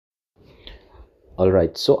All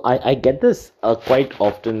right. So I get this quite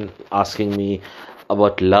often asking me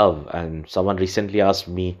about love, and someone recently asked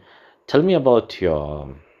me, tell me about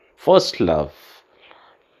your first love.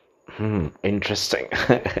 Interesting.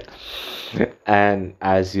 And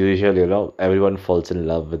as usual, everyone falls in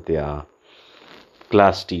love with their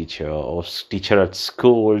class teacher or teacher at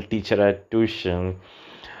school, teacher at tuition,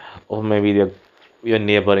 or maybe your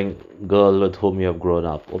neighboring girl with whom you have grown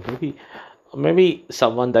up, or maybe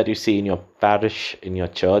someone that you see in your parish, in your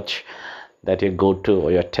church that you go to,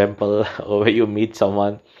 or your temple, or where you meet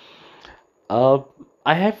someone. Uh,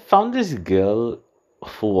 I have found this girl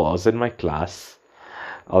who was in my class.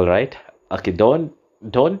 All right. Okay. Don't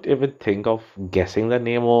even think of guessing the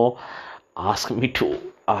name or ask me to.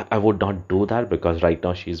 I would not do that because right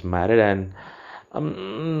now she's married and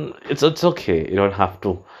it's okay. You don't have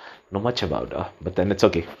to know much about her, but then it's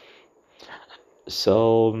okay.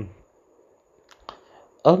 So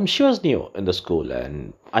she was new in the school,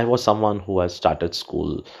 and I was someone who has started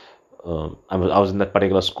school. I was in that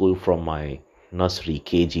particular school from my nursery,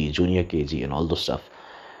 KG, junior KG, and all those stuff,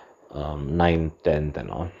 9th, 10th, and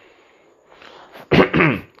all.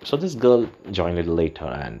 So this girl joined a little later,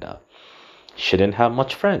 and she didn't have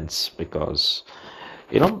much friends because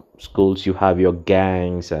schools you have your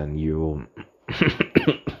gangs and you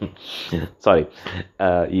sorry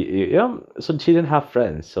so she didn't have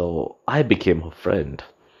friends, so I became her friend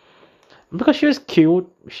because she was cute.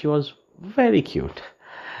 She was very cute,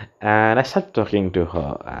 and I started talking to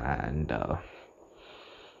her,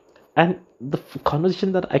 and the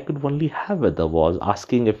conversation that I could only have with her was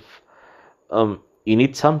asking if you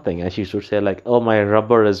need something, and she should say like, oh, my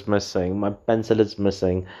rubber is missing, my pencil is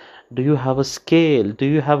missing, do you have a scale, do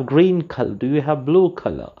you have green color, do you have blue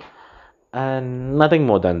color, and nothing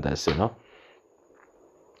more than this.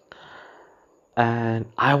 And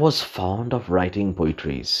I was fond of writing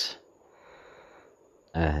poetries,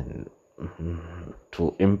 and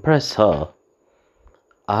to impress her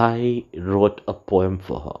I wrote a poem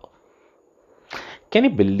for her. Can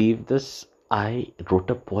you believe this? I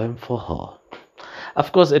wrote a poem for her.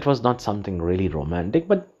 Of course, it was not something really romantic,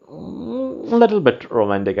 but a little bit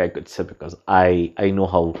romantic, I could say, because I know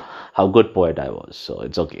how good poet I was, so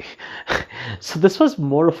it's okay. So this was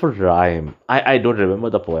more of a rhyme. I don't remember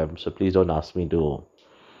the poem, so please don't ask me to.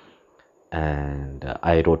 And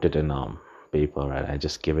I wrote it in paper, and I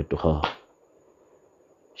just gave it to her.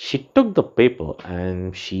 She took the paper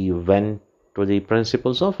and she went to the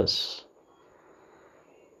principal's office.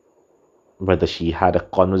 Whether she had a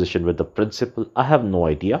conversation with the principal, I have no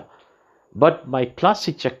idea. But my class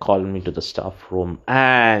teacher called me to the staff room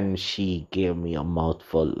and she gave me a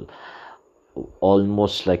mouthful,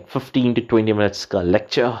 almost like 15 to 20 minutes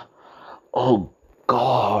lecture. Oh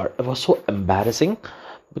God, it was so embarrassing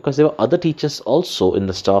because there were other teachers also in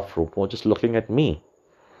the staff room who were just looking at me.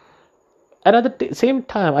 And at the same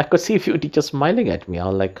time, I could see a few teachers smiling at me. I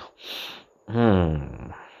was like, hmm,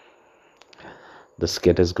 this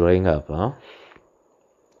kid is growing up, huh?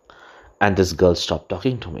 And this girl stopped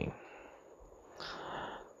talking to me.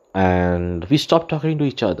 And we stopped talking to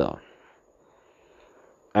each other.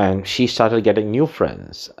 And she started getting new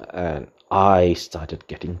friends. And I started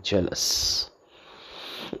getting jealous.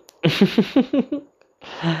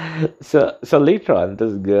 So later on,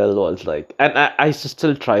 this girl was like, and I used to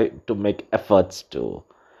still try to make efforts to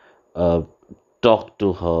uh, talk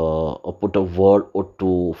to her or put a word or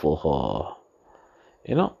two for her,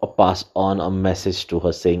 or pass on a message to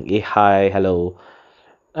her saying, hey, hi, hello.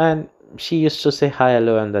 And she used to say hi,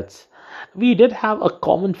 hello, and that's. We did have a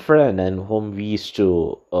common friend and whom we used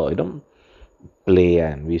to, play,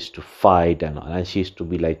 and we used to fight, and she used to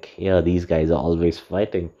be like, yeah, these guys are always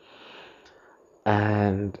fighting.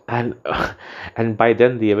 And and by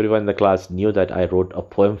then the everyone in the class knew that I wrote a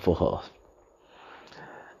poem for her.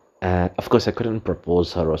 And of course I couldn't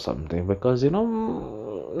propose her or something because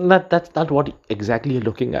that's not what exactly you're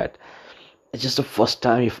looking at. It's just the first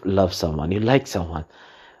time you love someone, you like someone.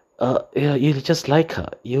 You just like her.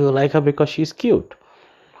 You like her because she's cute.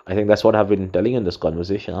 I think that's what I've been telling in this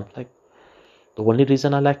conversation. I'm like, the only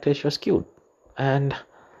reason I liked her, she was cute. And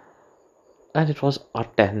and it was our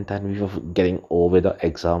 10th, and we were getting over the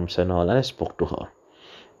exams and all, and I spoke to her.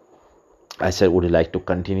 I said, would you like to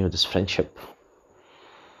continue this friendship?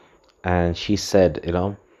 And she said,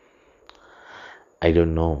 I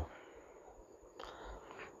don't know,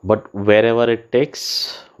 but wherever it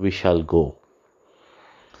takes, we shall go.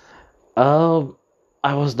 Um,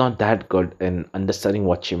 I was not that good in understanding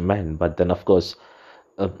what she meant, but then of course,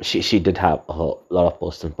 she did have a lot of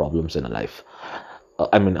personal problems in her life.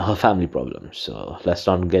 I mean, her family problems. So let's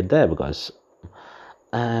not get there because,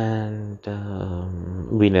 and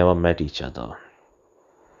we never met each other.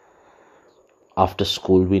 After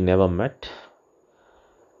school, we never met.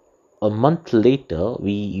 A month later,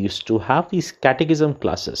 we used to have these catechism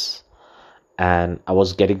classes, and I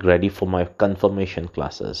was getting ready for my confirmation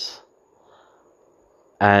classes.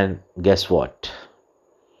 And guess what?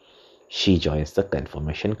 She joins the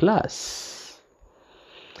confirmation class.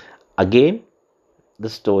 Again, the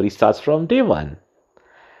story starts from day one.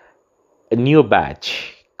 A new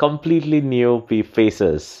batch, completely new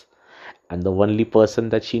faces, and the only person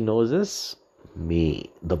that she knows is me,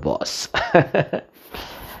 the boss.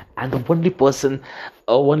 And the only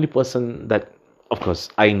person that, of course,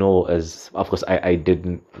 I know is, of course, I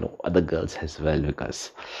didn't know other girls as well,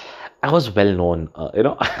 because I was well known,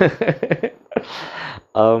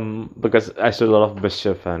 because I did a lot of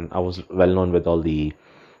mischief, and I was well known with all the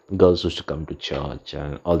girls who used to come to church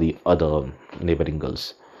and all the other neighboring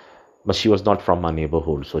girls. But she was not from our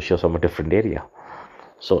neighborhood, so she was from a different area.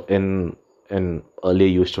 So in earlier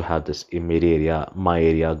you used to have this in my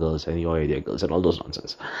area girls and your area girls and all those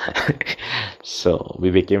nonsense. So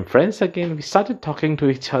we became friends again. We started talking to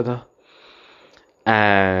each other,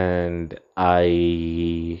 and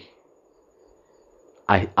I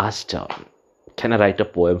asked her, "Can I write a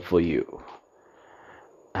poem for you?"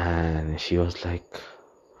 And she was like,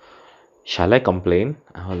 "Shall I complain?"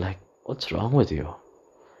 I was like, "What's wrong with you?"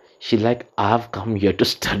 She like, "I've come here to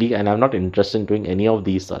study and I'm not interested in doing any of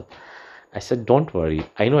these stuff." I said, "Don't worry.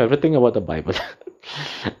 I know everything about the Bible.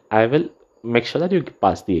 I will make sure that you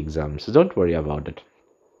pass the exam. So don't worry about it."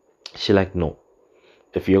 She like, "No.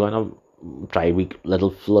 If you're gonna try be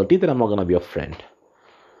little flirty, then I'm not gonna be your friend."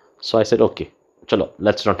 So I said, "Okay, chalo,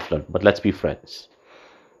 let's not flirt, but let's be friends."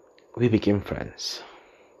 We became friends.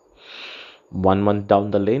 1 month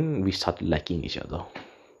down the lane, we started liking each other.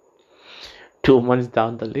 2 months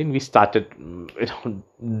down the lane, we started,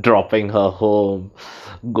 dropping her home,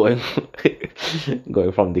 going,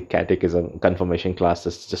 going from the catechism confirmation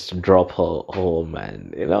classes just to drop her home,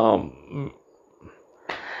 and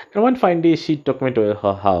one fine day, she took me to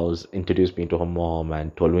her house, introduced me to her mom,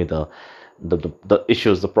 and told me the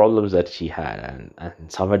issues, the problems that she had,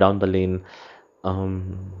 and somewhere down the lane,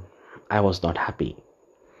 um, I was not happy,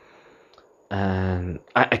 and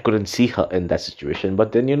I couldn't see her in that situation.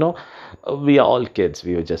 But then, we are all kids.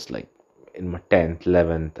 We were just like in my 10th,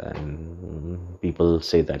 11th, and people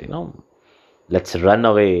say that, let's run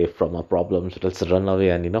away from our problems, let's run away,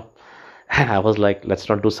 and and I was like, let's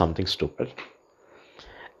not do something stupid.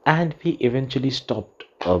 And we eventually stopped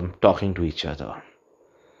talking to each other.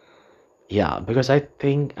 Yeah, because I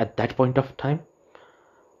think at that point of time,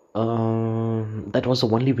 that was the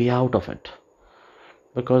only way out of it,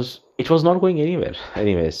 because it was not going anywhere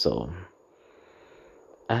anyway. So,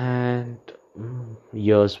 and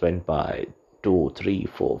years went by. 2, 3,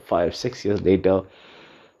 4, 5, 6 years later,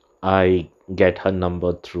 I get her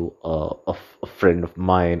number through a friend of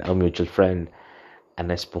mine, a mutual friend,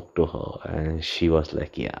 and I spoke to her, and she was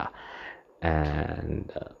like, "Yeah,"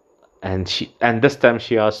 and and this time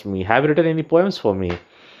she asked me, "Have you written any poems for me?"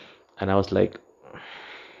 And I was like,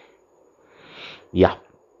 "Yeah,"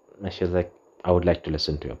 and she was like, "I would like to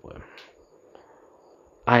listen to your poem."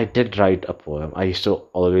 I did write a poem. I used to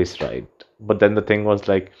always write, but then the thing was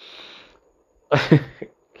like,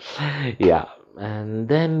 yeah, and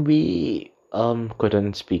then we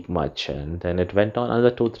couldn't speak much, and then it went on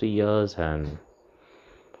another 2, 3 years, and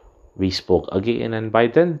we spoke again. And by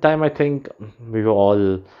then time, I think we were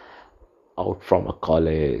all out from a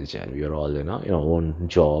college, and we were all own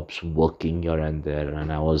jobs, working here and there,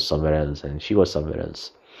 and I was somewhere else and she was somewhere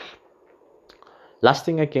else. Last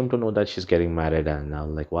thing I came to know that she's getting married, and I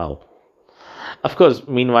was like, wow. Of course,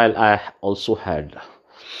 meanwhile, I also had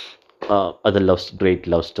other great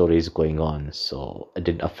love stories going on, so it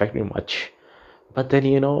didn't affect me much. But then,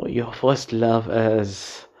 your first love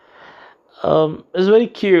is very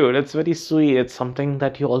cute. It's very sweet. It's something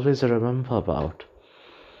that you always remember about.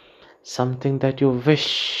 Something that you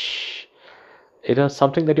wish,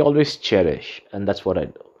 something that you always cherish, and that's what I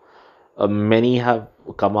do. Many have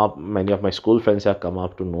come up. Many of my school friends have come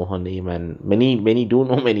up to know her name, and many do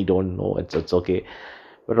know, many don't know. It's okay.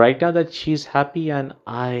 But right now that she's happy, and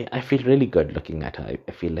I feel really good looking at her.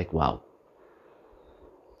 I feel like wow.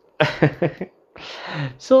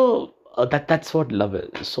 So that's what love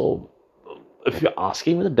is. So if you're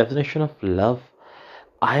asking me the definition of love,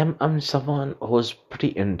 I'm someone who's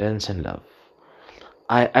pretty intense in love.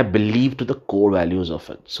 I believe to the core values of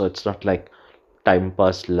it. So it's not like time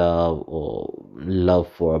pass love, or love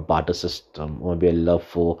for a barter system, or maybe a love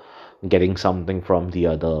for getting something from the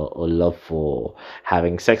other, or love for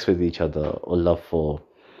having sex with each other, or love for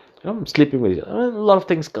I'm sleeping with each other. I mean, a lot of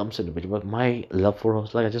things comes into it, but my love for her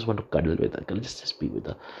was like I just want to cuddle with her, just be with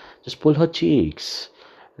her, just pull her cheeks,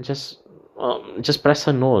 and just press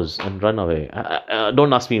her nose and run away.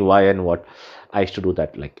 Don't ask me why and what. I used to do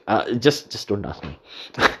that. Like, just don't ask me.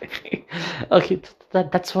 Okay,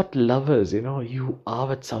 that's what love is. You know, you are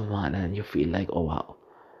with someone and you feel like, oh wow,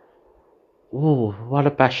 oh what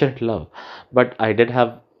a passionate love. But I did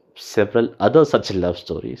have several other such love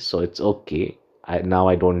stories, so it's okay. I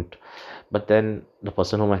don't. But then the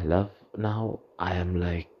person whom I love now, I am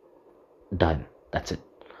like done. That's it.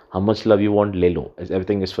 How much love you want, Lelo?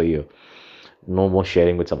 Everything is for you. No more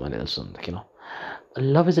sharing with someone else. And, like,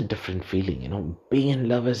 love is a different feeling. Being in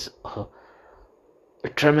love is a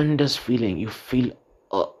tremendous feeling. You feel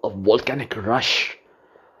a volcanic rush.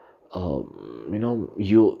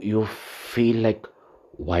 You feel like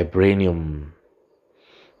vibranium.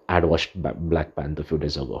 I had watched Black Panther a few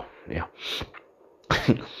days ago. Yeah.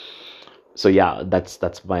 So yeah,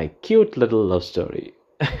 that's my cute little love story.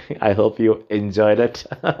 I hope you enjoyed it.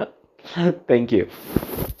 Thank you.